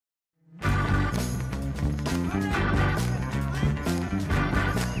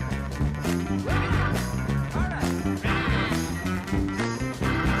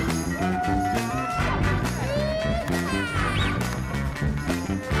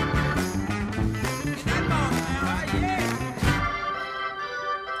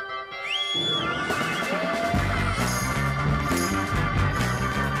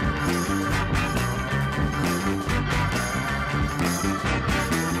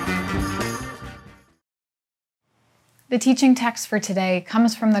The teaching text for today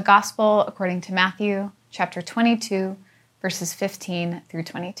comes from the Gospel according to Matthew, chapter 22, verses 15 through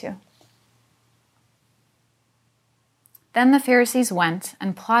 22. Then the Pharisees went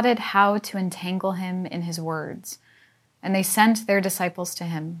and plotted how to entangle him in his words. And they sent their disciples to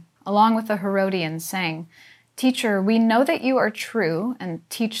him, along with the Herodians, saying, "Teacher, we know that you are true and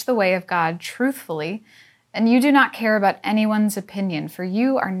teach the way of God truthfully, and you do not care about anyone's opinion, for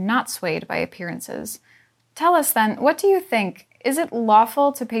you are not swayed by appearances. Tell us then, what do you think? Is it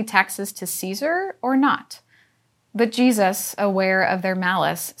lawful to pay taxes to Caesar or not?" But Jesus, aware of their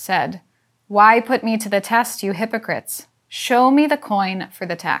malice, said, "Why put me to the test, you hypocrites? Show me the coin for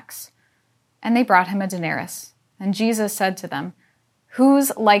the tax." And they brought him a denarius. And Jesus said to them,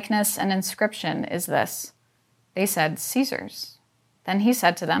 "Whose likeness and inscription is this?" They said, "Caesar's." Then he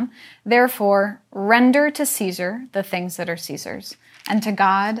said to them, "Therefore, render to Caesar the things that are Caesar's, and to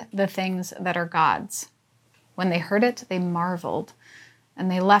God the things that are God's." When they heard it, they marveled,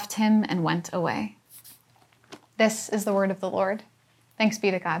 and they left him and went away. This is the word of the Lord. Thanks be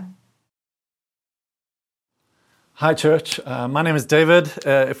to God. Hi, church. My name is David.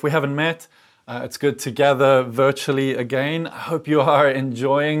 If we haven't met, it's good to gather virtually again. I hope you are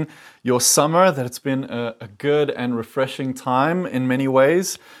enjoying your summer, that it's been a good and refreshing time in many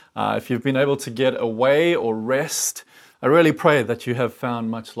ways. If you've been able to get away or rest, I really pray that you have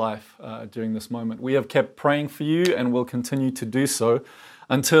found much life during this moment. We have kept praying for you and will continue to do so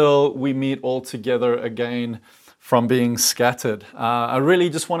until we meet all together again from being scattered. I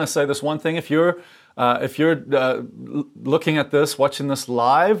really just want to say this one thing. If you're looking at this, watching this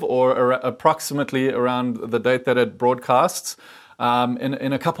live or approximately around the date that it broadcasts,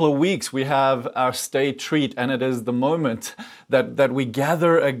 in a couple of weeks, we have our Stay Treat, and it is the moment that we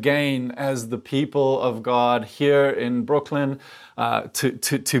gather again as the people of God here in Brooklyn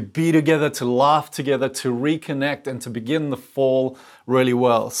to be together, to laugh together, to reconnect, and to begin the fall really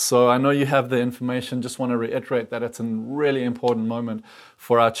well. So I know you have the information. Just want to reiterate that it's a really important moment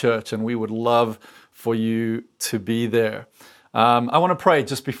for our church, and we would love for you to be there. I want to pray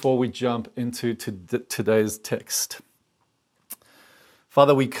just before we jump into today's text.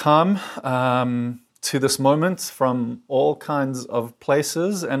 Father, we come to this moment from all kinds of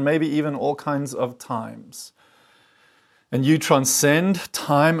places and maybe even all kinds of times. And you transcend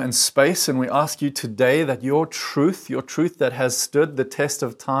time and space, and we ask you today that your truth that has stood the test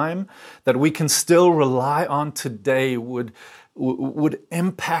of time, that we can still rely on today would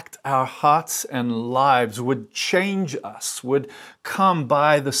impact our hearts and lives, would change us, would come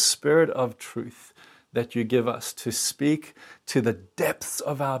by the Spirit of truth that you give us to speak to the depths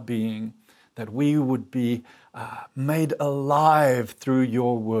of our being, that we would be made alive through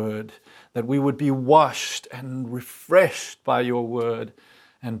your word, that we would be washed and refreshed by your word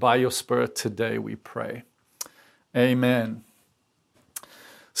and by your Spirit today, we pray. Amen.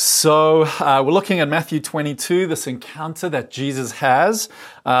 So we're looking at Matthew 22, this encounter that Jesus has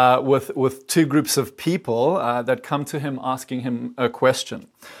with two groups of people that come to him asking him a question.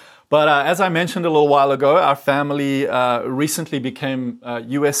 But as I mentioned a little while ago, our family recently became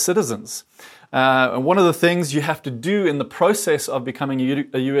U.S. citizens. And one of the things you have to do in the process of becoming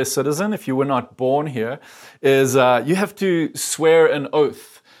a U.S. citizen, if you were not born here, is you have to swear an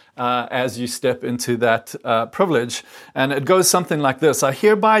oath as you step into that privilege. And it goes something like this: "I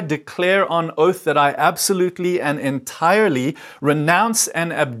hereby declare on oath that I absolutely and entirely renounce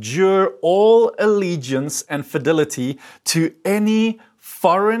and abjure all allegiance and fidelity to any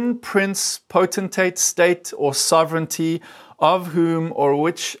foreign prince, potentate, state, or sovereignty, of whom or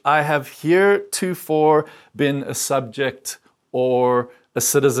which I have heretofore been a subject or a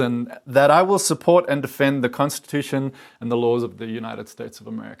citizen, that I will support and defend the Constitution and the laws of the United States of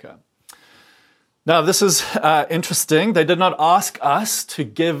America." Now, this is interesting. They did not ask us to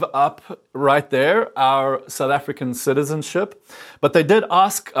give up right there our South African citizenship, but they did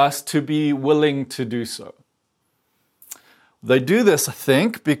ask us to be willing to do so. They do this, I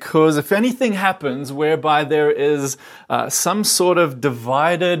think, because if anything happens whereby there is some sort of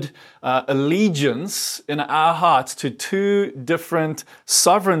divided allegiance in our hearts to two different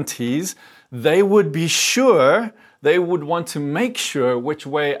sovereignties, they would want to make sure which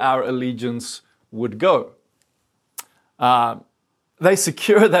way our allegiance would go. They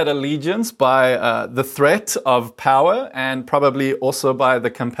secure that allegiance by the threat of power and probably also by the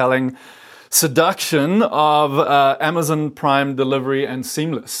compelling seduction of Amazon Prime delivery and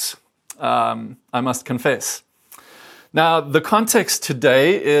Seamless, I must confess. Now, the context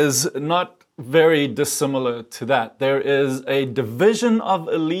today is not very dissimilar to that. There is a division of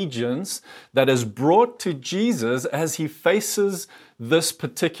allegiance that is brought to Jesus as he faces this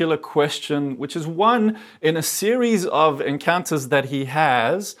particular question, which is one in a series of encounters that he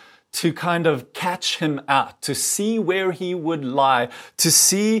has to kind of catch him out, to see where he would lie, to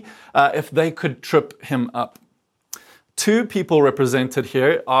see if they could trip him up. Two people represented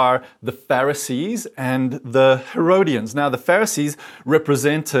here are the Pharisees and the Herodians. Now, the Pharisees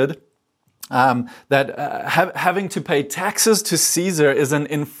represented having to pay taxes to Caesar is an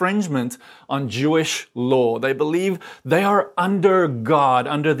infringement on Jewish law. They believe they are under God,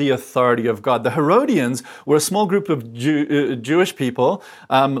 under the authority of God. The Herodians were a small group of Jewish people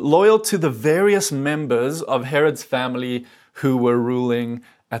loyal to the various members of Herod's family who were ruling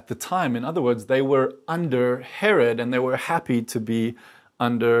at the time. In other words, they were under Herod, and they were happy to be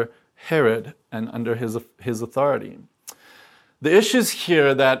under Herod and under his authority. The issues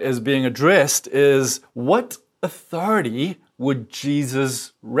here that is being addressed is, what authority would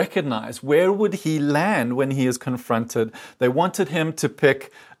Jesus recognize? Where would he land when he is confronted? They wanted him to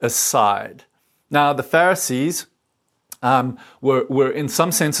pick a side. Now, the Pharisees were in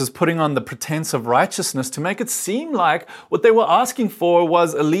some senses putting on the pretense of righteousness to make it seem like what they were asking for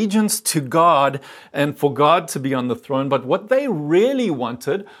was allegiance to God and for God to be on the throne. But what they really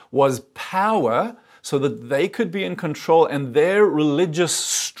wanted was power, so that they could be in control and their religious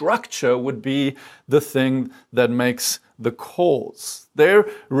structure would be the thing that makes the calls. Their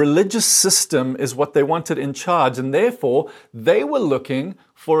religious system is what they wanted in charge, and therefore they were looking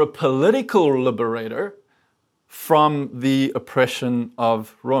for a political liberator from the oppression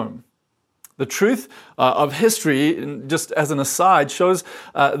of Rome. The truth of history, just as an aside, shows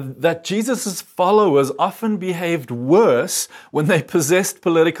that Jesus' followers often behaved worse when they possessed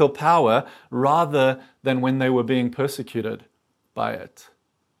political power rather than when they were being persecuted by it.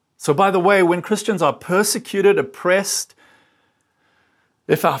 So, by the way, when Christians are persecuted, oppressed,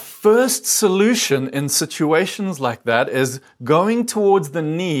 if our first solution in situations like that is going towards the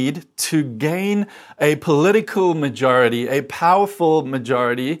need to gain a political majority, a powerful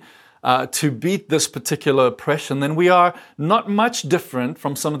majority, to beat this particular oppression, then we are not much different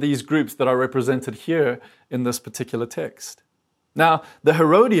from some of these groups that are represented here in this particular text. Now, the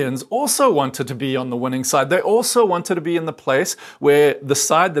Herodians also wanted to be on the winning side. They also wanted to be in the place where the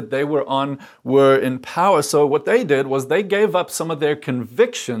side that they were on were in power. So what they did was they gave up some of their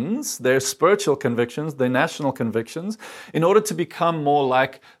convictions, their spiritual convictions, their national convictions, in order to become more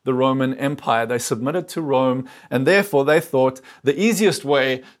like the Roman Empire. They submitted to Rome, and therefore they thought the easiest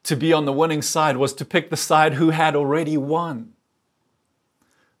way to be on the winning side was to pick the side who had already won.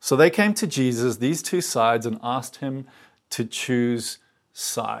 So they came to Jesus, these two sides, and asked him to choose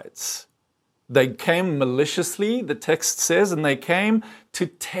sides. They came maliciously, the text says, and they came to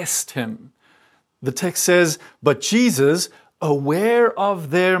test him. The text says, but Jesus, aware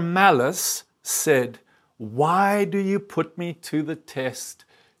of their malice, said, "Why do you put me to the test,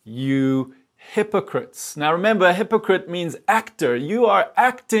 you hypocrites?" Now remember, a hypocrite means actor. You are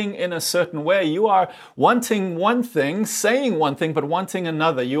acting in a certain way. You are wanting one thing, saying one thing, but wanting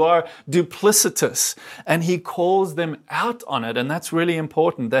another. You are duplicitous. And he calls them out on it. And that's really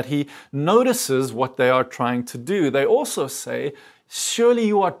important, that he notices what they are trying to do. They also say, surely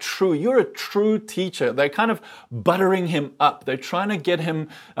you are true. You're a true teacher. They're kind of buttering him up. They're trying to get him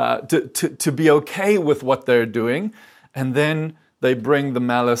to be okay with what they're doing. And then they bring the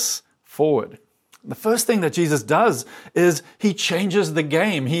malice forward. The first thing that Jesus does is he changes the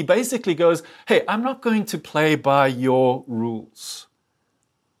game. He basically goes, hey, I'm not going to play by your rules.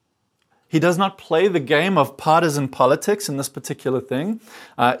 He does not play the game of partisan politics in this particular thing,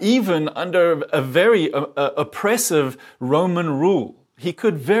 even under a very oppressive Roman rule. He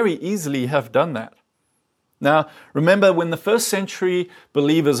could very easily have done that. Now, remember, when the first century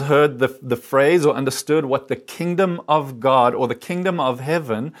believers heard the phrase or understood what the kingdom of God or the kingdom of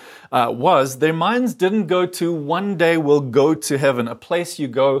heaven was, their minds didn't go to one day we'll go to heaven, a place you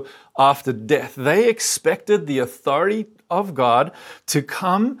go after death. They expected the authority of God to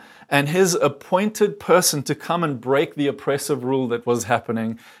come and his appointed person to come and break the oppressive rule that was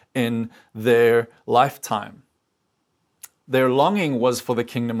happening in their lifetime. Their longing was for the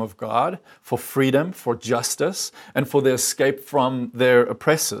kingdom of God, for freedom, for justice, and for the escape from their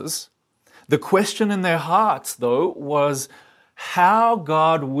oppressors. The question in their hearts, though, was, how,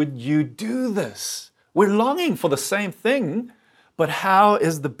 God, would you do this? We're longing for the same thing, but how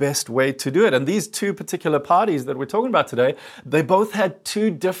is the best way to do it? And these two particular parties that we're talking about today, they both had two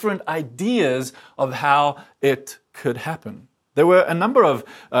different ideas of how it could happen. There were a number of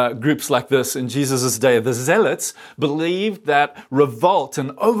groups like this in Jesus' day. The Zealots believed that revolt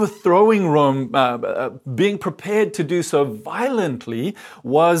and overthrowing Rome, being prepared to do so violently,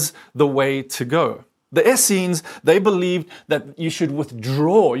 was the way to go. The Essenes, they believed that you should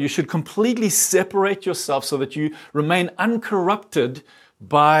withdraw, you should completely separate yourself so that you remain uncorrupted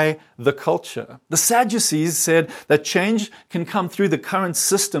by the culture. The Sadducees said that change can come through the current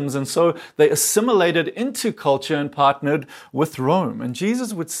systems, and so they assimilated into culture and partnered with Rome. And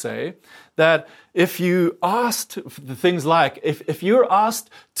Jesus would say that if you asked things like, if you're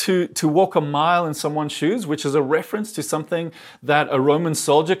asked to walk a mile in someone's shoes, which is a reference to something that a Roman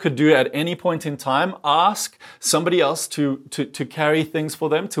soldier could do at any point in time, ask somebody else to carry things for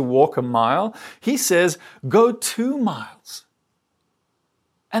them, to walk a mile, he says, go 2 miles.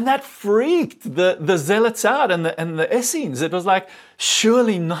 And that freaked the Zealots out and the Essenes. It was like,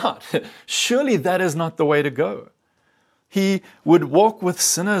 surely not. Surely that is not the way to go. He would walk with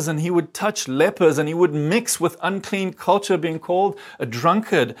sinners and he would touch lepers and he would mix with unclean culture, being called a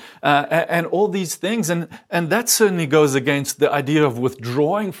drunkard and all these things. And that certainly goes against the idea of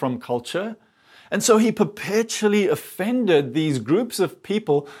withdrawing from culture. And so he perpetually offended these groups of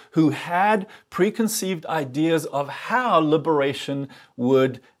people who had preconceived ideas of how liberation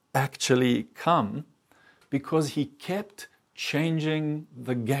would actually come, because he kept changing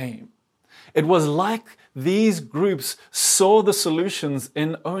the game. It was like these groups saw the solutions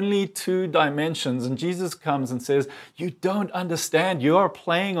in only 2 dimensions. And Jesus comes and says, you don't understand. You are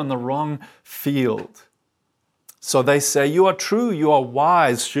playing on the wrong field. So they say, you are true, you are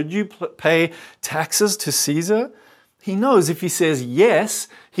wise. Should you pay taxes to Caesar? He knows if he says yes,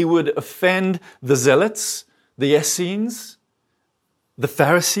 he would offend the Zealots, the Essenes, the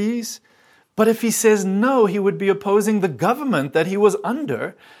Pharisees. But if he says no, he would be opposing the government that he was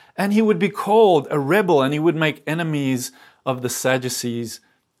under, and he would be called a rebel, and he would make enemies of the Sadducees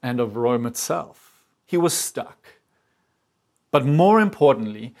and of Rome itself. He was stuck. But more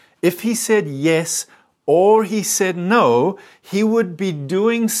importantly, if he said yes, or he said no, he would be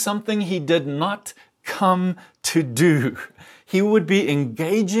doing something he did not come to do. He would be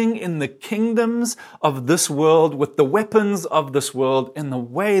engaging in the kingdoms of this world with the weapons of this world in the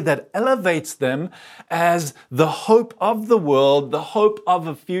way that elevates them as the hope of the world, the hope of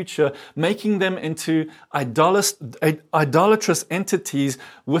a future, making them into idolatrous entities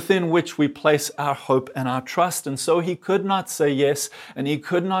within which we place our hope and our trust. And so he could not say yes and he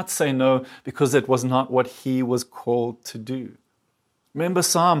could not say no, because it was not what he was called to do. Remember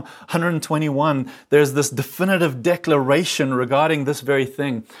Psalm 121, there's this definitive declaration regarding this very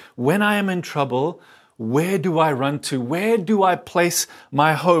thing. When I am in trouble, where do I run to? Where do I place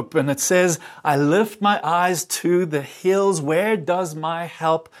my hope? And it says, I lift my eyes to the hills. Where does my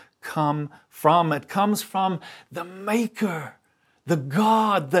help come from? It comes from the Maker, the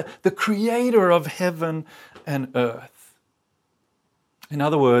God, the Creator of heaven and earth. In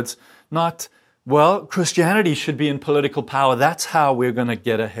other words, not, well, Christianity should be in political power. That's how we're going to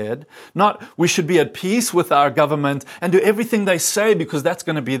get ahead. Not, we should be at peace with our government and do everything they say because that's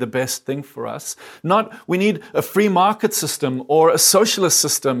going to be the best thing for us. Not, we need a free market system or a socialist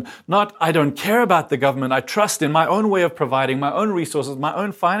system. Not, I don't care about the government. I trust in my own way of providing, my own resources, my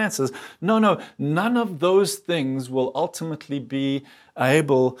own finances. No, none of those things will ultimately be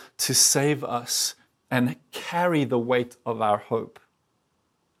able to save us and carry the weight of our hope.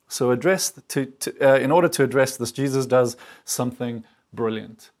 So in order to address this, Jesus does something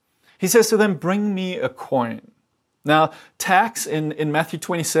brilliant. He says to them, bring me a coin. Now, tax in Matthew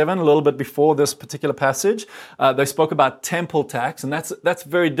 27, a little bit before this particular passage, they spoke about temple tax, and that's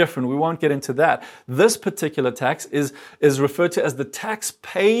very different. We won't get into that. This particular tax is referred to as the tax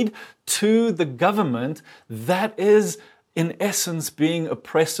paid to the government that is, in essence, being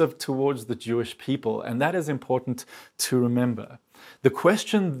oppressive towards the Jewish people. And that is important to remember. The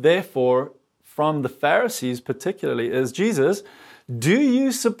question, therefore, from the Pharisees particularly is, Jesus, do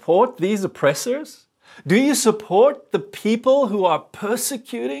you support these oppressors? Do you support the people who are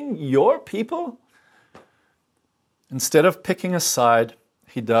persecuting your people? Instead of picking a side,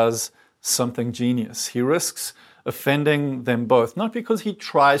 he does something genius. He risks offending them both, not because he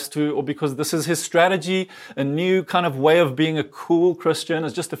tries to or because this is his strategy, a new kind of way of being a cool Christian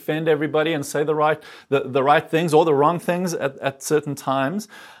is just offend everybody and say the right things or the wrong things at certain times.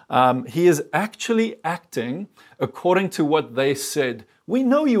 He is actually acting according to what they said. We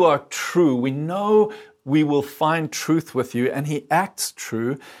know you are true. We know we will find truth with you. And he acts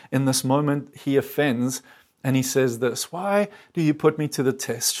true. In this moment, he offends. And he says this, why do you put me to the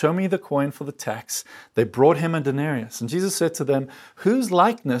test? Show me the coin for the tax. They brought him a denarius. And Jesus said to them, whose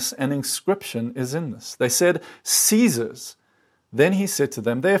likeness and inscription is in this? They said, Caesar's. Then he said to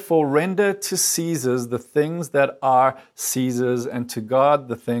them, therefore render to Caesar the things that are Caesar's, and to God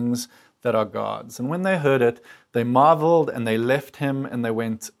the things that are God's. And when they heard it, they marveled, and they left him, and they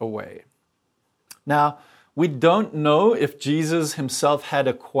went away. Now, we don't know if Jesus himself had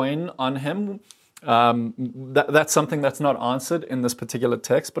a coin on him. That's something that's not answered in this particular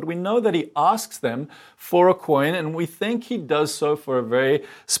text, but we know that he asks them for a coin, and we think he does so for a very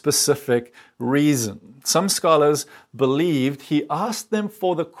specific reason. Some scholars believed he asked them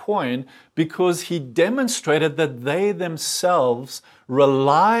for the coin because he demonstrated that they themselves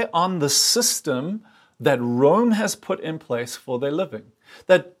rely on the system that Rome has put in place for their living.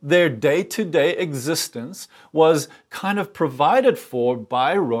 That their day-to-day existence was kind of provided for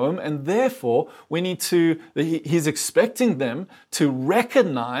by Rome, and therefore he's expecting them to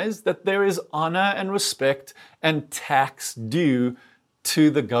recognize that there is honor and respect and tax due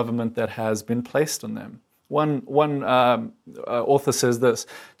to the government that has been placed on them. One author says this: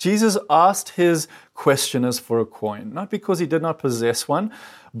 Jesus asked his questioners for a coin, not because he did not possess one,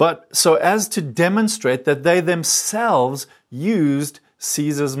 but so as to demonstrate that they themselves used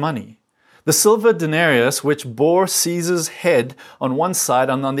Caesar's money. The silver denarius, which bore Caesar's head on one side,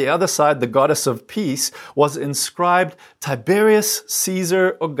 and on the other side the goddess of peace, was inscribed Tiberius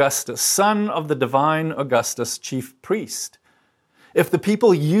Caesar Augustus, son of the divine Augustus, chief priest. If the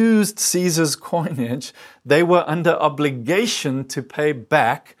people used Caesar's coinage, they were under obligation to pay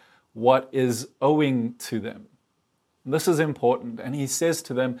back what is owing to them. This is important. And he says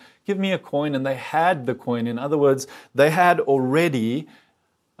to them, give me a coin. And they had the coin. In other words, they had already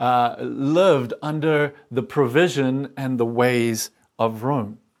lived under the provision and the ways of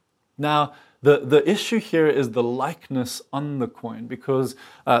Rome. Now, the issue here is the likeness on the coin, because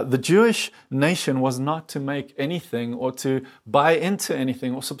the Jewish nation was not to make anything or to buy into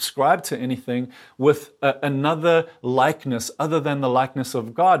anything or subscribe to anything with another likeness other than the likeness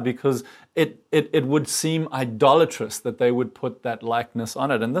of God, because it would seem idolatrous that they would put that likeness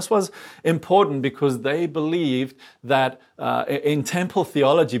on it. And this was important because they believed that in temple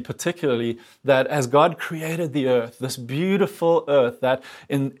theology particularly, that as God created the earth, this beautiful earth, that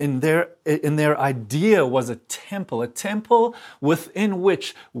in their idea was a temple within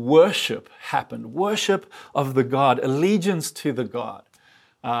which worship happened, worship of the God, allegiance to the God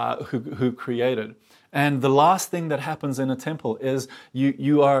who created. And the last thing that happens in a temple is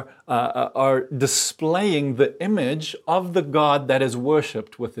you are displaying the image of the God that is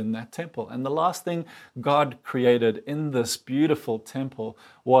worshipped within that temple. And the last thing God created in this beautiful temple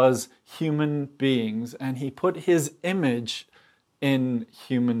was human beings, and he put his image in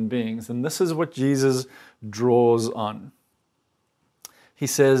human beings. And this is what Jesus draws on. He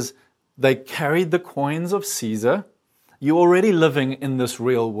says, they carried the coins of Caesar. You're already living in this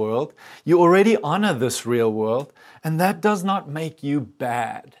real world. You already honor this real world, and that does not make you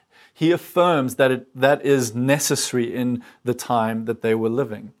bad. He affirms that that is necessary in the time that they were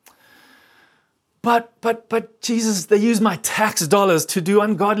living. But Jesus, they use my tax dollars to do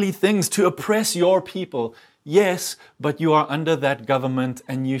ungodly things, to oppress your people. Yes, but you are under that government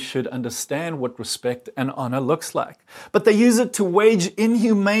and you should understand what respect and honor looks like. But they use it to wage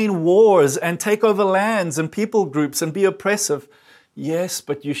inhumane wars and take over lands and people groups and be oppressive. Yes,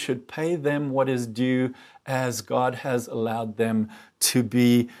 but you should pay them what is due as God has allowed them to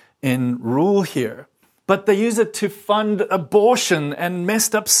be in rule here. But they use it to fund abortion and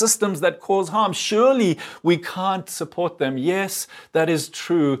messed up systems that cause harm. Surely we can't support them. Yes, that is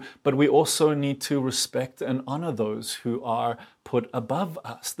true, but we also need to respect and honor those who are put above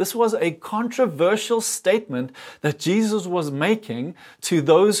us. This was a controversial statement that Jesus was making to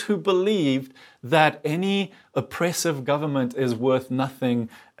those who believed that any oppressive government is worth nothing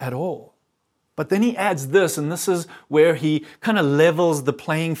at all. But then he adds this, and this is where he kind of levels the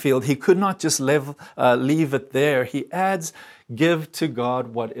playing field. He could not just leave it there. He adds, give to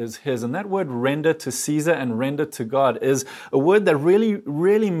God what is his. And that word render to Caesar and render to God is a word that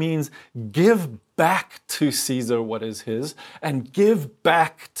really means give back to Caesar what is his and give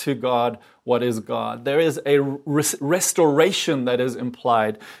back to God what is God. There is a restoration that is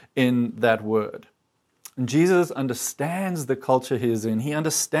implied in that word. And Jesus understands the culture he is in. He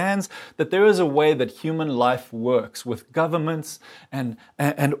understands that there is a way that human life works with governments and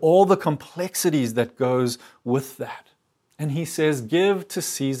all the complexities that goes with that. And he says, give to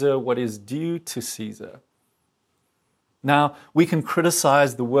Caesar what is due to Caesar. Now, we can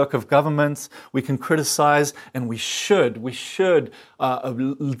criticize the work of governments. We can criticize, and we should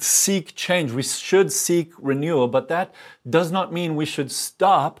seek change. We should seek renewal, but that does not mean we should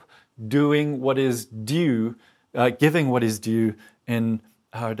stop doing what is due, giving what is due in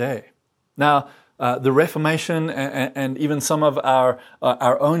our day. Now, the Reformation and even some of our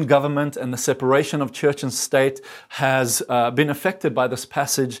own government and the separation of church and state has been affected by this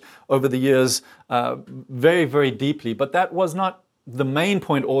passage over the years very, very deeply. But that was not the main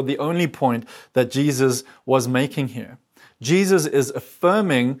point or the only point that Jesus was making here. Jesus is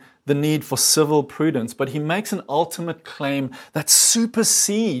affirming the need for civil prudence, but he makes an ultimate claim that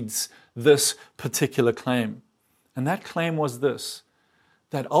supersedes this particular claim. And that claim was this,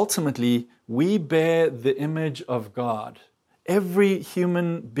 that ultimately we bear the image of God, every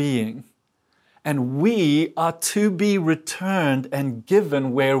human being, and we are to be returned and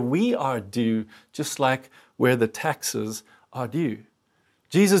given where we are due, just like where the taxes are due.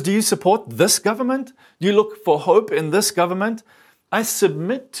 Jesus, do you support this government? Do you look for hope in this government? I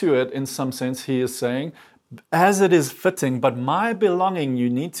submit to it in some sense, he is saying, as it is fitting, but my belonging, you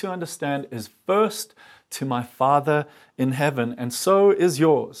need to understand, is first to my Father in heaven, and so is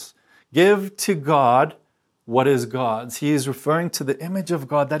yours. Give to God what is God's. He is referring to the image of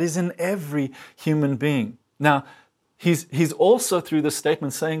God that is in every human being. Now, He's also through this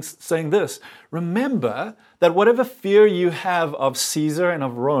statement saying this, remember that whatever fear you have of Caesar and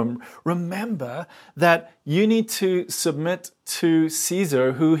of Rome, remember that you need to submit to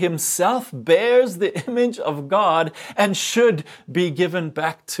Caesar, who himself bears the image of God and should be given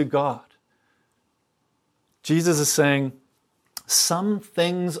back to God. Jesus is saying, some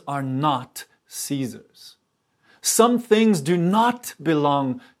things are not Caesar's. Some things do not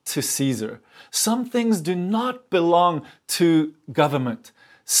belong to Caesar. Some things do not belong to government.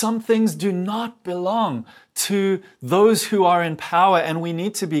 Some things do not belong to those who are in power, and we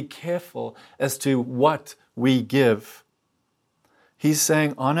need to be careful as to what we give. He's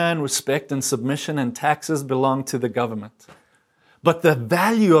saying honor and respect and submission and taxes belong to the government. But the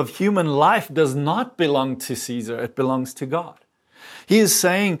value of human life does not belong to Caesar. It belongs to God. He is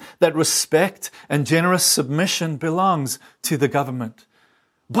saying that respect and generous submission belongs to the government.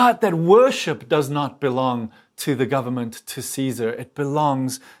 But that worship does not belong to the government, to Caesar. It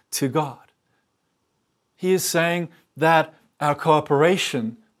belongs to God. He is saying that our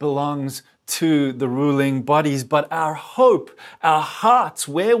cooperation belongs to the ruling bodies, but our hope, our hearts,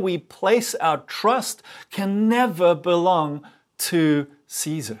 where we place our trust, can never belong to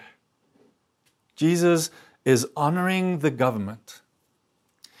Caesar. Jesus is honoring the government.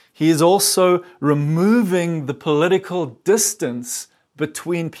 He is also removing the political distance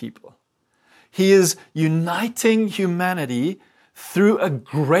between people. He is uniting humanity through a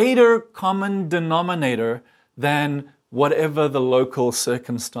greater common denominator than whatever the local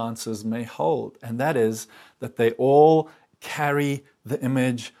circumstances may hold. And that is that they all carry the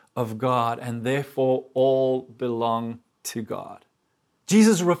image of God and therefore all belong to God.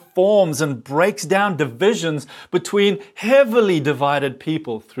 Jesus reforms and breaks down divisions between heavily divided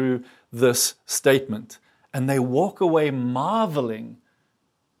people through this statement. And they walk away marveling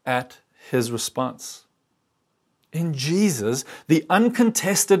at his response. In Jesus, the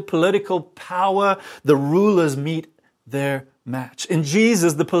uncontested political power, the rulers meet their match. In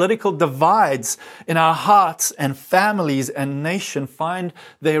Jesus, the political divides in our hearts and families and nation find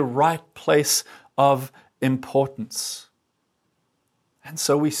their right place of importance. And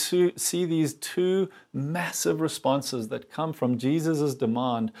so we see these two massive responses that come from Jesus'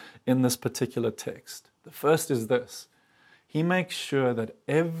 demand in this particular text. The first is this. He makes sure that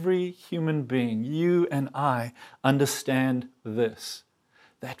every human being, you and I, understand this.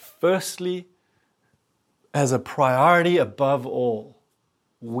 That firstly, as a priority above all,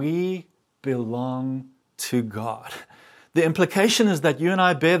 we belong to God. The implication is that you and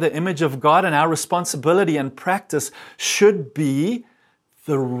I bear the image of God, and our responsibility and practice should be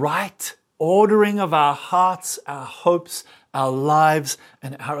the right ordering of our hearts, our hopes, our lives,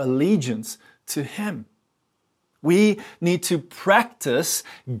 and our allegiance to Him. We need to practice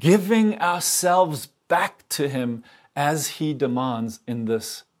giving ourselves back to Him as He demands in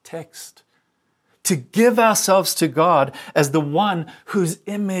this text. To give ourselves to God as the one whose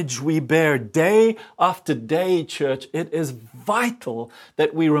image we bear day after day, church, it is vital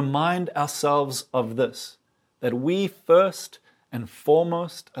that we remind ourselves of this, that we first and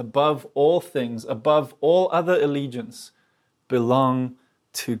foremost, above all things, above all other allegiance, belong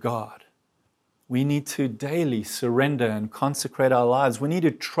to God. We need to daily surrender and consecrate our lives. We need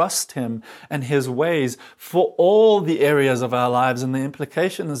to trust Him and His ways for all the areas of our lives. And the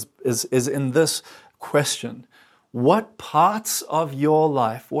implication is in this question. What parts of your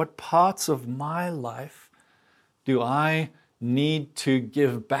life, what parts of my life do I need to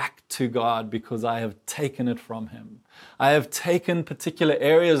give back to God because I have taken it from Him. I have taken particular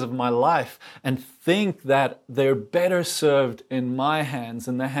areas of my life and think that they're better served in my hands,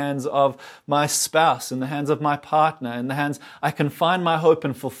 in the hands of my spouse, in the hands of my partner, in the hands, I can find my hope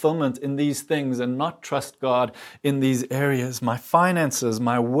and fulfillment in these things and not trust God in these areas. My finances,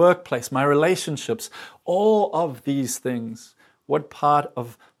 my workplace, my relationships, all of these things. What part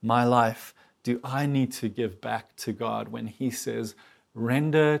of my life do I need to give back to God when He says,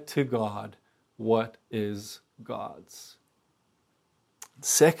 render to God what is God's?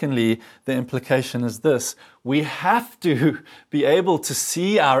 Secondly, the implication is this: we have to be able to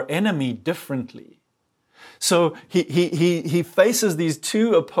see our enemy differently. So he faces these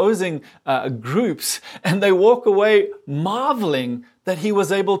two opposing groups, and they walk away marveling that he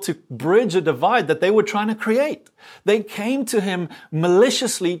was able to bridge a divide that they were trying to create. They came to him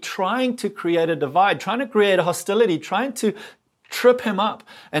maliciously trying to create a divide, trying to create a hostility, trying to trip him up.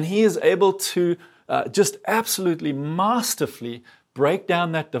 And he is able to just absolutely masterfully break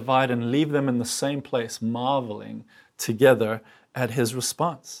down that divide and leave them in the same place, marveling together at his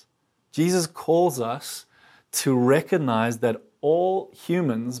response. Jesus calls us to recognize that all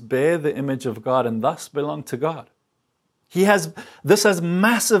humans bear the image of God and thus belong to God. This has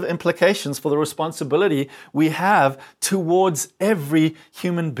massive implications for the responsibility we have towards every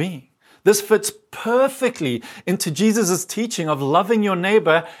human being. This fits perfectly into Jesus' teaching of loving your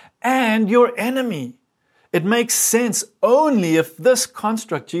neighbor and your enemy. It makes sense only if this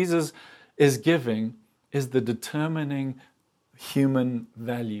construct Jesus is giving is the determining human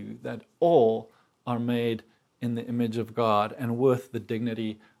value, that all are made in the image of God and worth the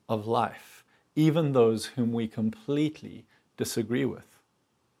dignity of life, even those whom we completely disagree with.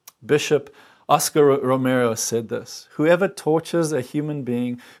 Bishop Oscar Romero said this: whoever tortures a human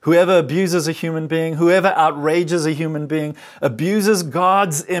being, whoever abuses a human being, whoever outrages a human being, abuses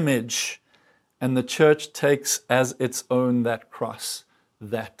God's image, and the church takes as its own that cross,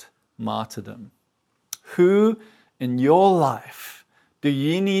 that martyrdom. Who in your life do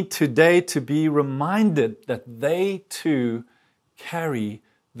you need today to be reminded that they too carry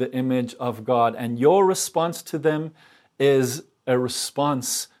the image of God, and your response to them is a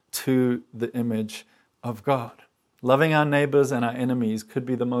response to the image of God? Loving our neighbors and our enemies could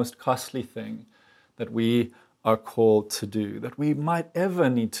be the most costly thing that we are called to do, that we might ever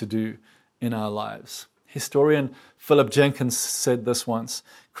need to do in our lives. Historian Philip Jenkins said this once: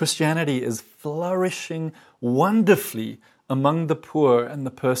 Christianity is flourishing wonderfully among the poor and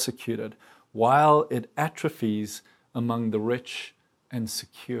the persecuted, while it atrophies among the rich and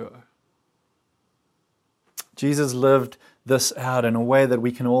secure. Jesus lived this out in a way that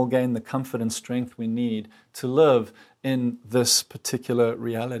we can all gain the comfort and strength we need to live in this particular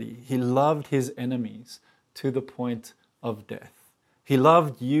reality. He loved his enemies to the point of death. He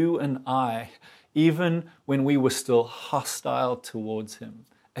loved you and I even when we were still hostile towards him,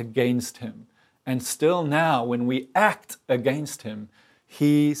 against him. And still now, when we act against him,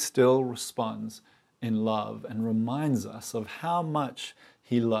 he still responds in love and reminds us of how much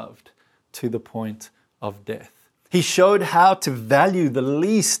he loved to the point of death. He showed how to value the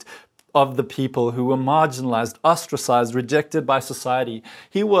least of the people who were marginalized, ostracized, rejected by society.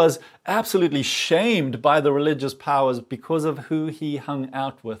 He was absolutely shamed by the religious powers because of who he hung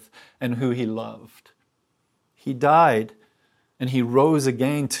out with and who he loved. He died and he rose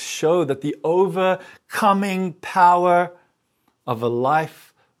again to show that the overcoming power of a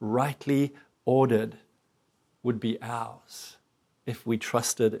life rightly ordered would be ours if we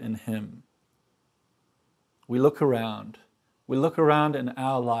trusted in him. We look around in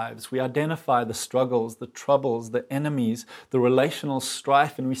our lives. We identify the struggles, the troubles, the enemies, the relational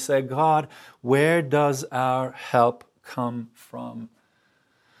strife, and we say, God, where does our help come from?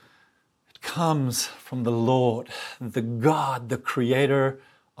 It comes from the Lord, the God, the creator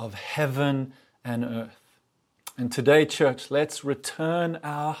of heaven and earth. And today, church, let's return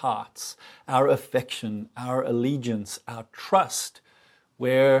our hearts, our affection, our allegiance, our trust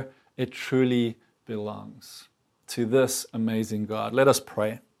where it truly belongs, to this amazing God. Let us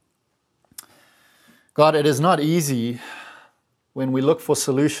pray. God, it is not easy when we look for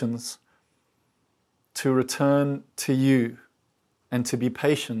solutions to return to you and to be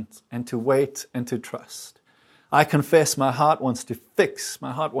patient and to wait and to trust. I confess my heart wants to fix,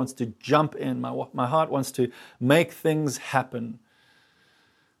 my heart wants to jump in, my heart wants to make things happen.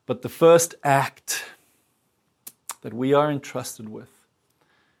 But the first act that we are entrusted with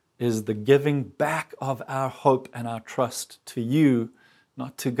is the giving back of our hope and our trust to you,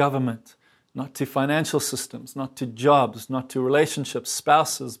 not to government, not to financial systems, not to jobs, not to relationships,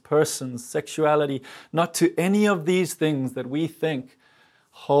 spouses, persons, sexuality, not to any of these things that we think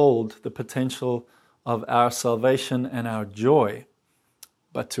hold the potential of our salvation and our joy,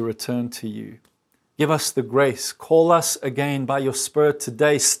 but to return to you. Give us the grace. Call us again by your Spirit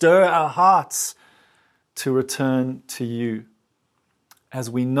today. Stir our hearts to return to you. As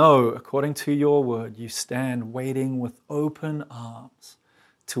we know, according to your word, you stand waiting with open arms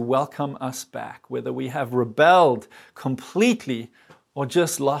to welcome us back, whether we have rebelled completely or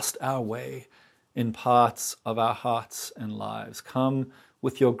just lost our way in parts of our hearts and lives. Come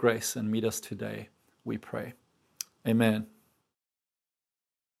with your grace and meet us today, we pray. Amen.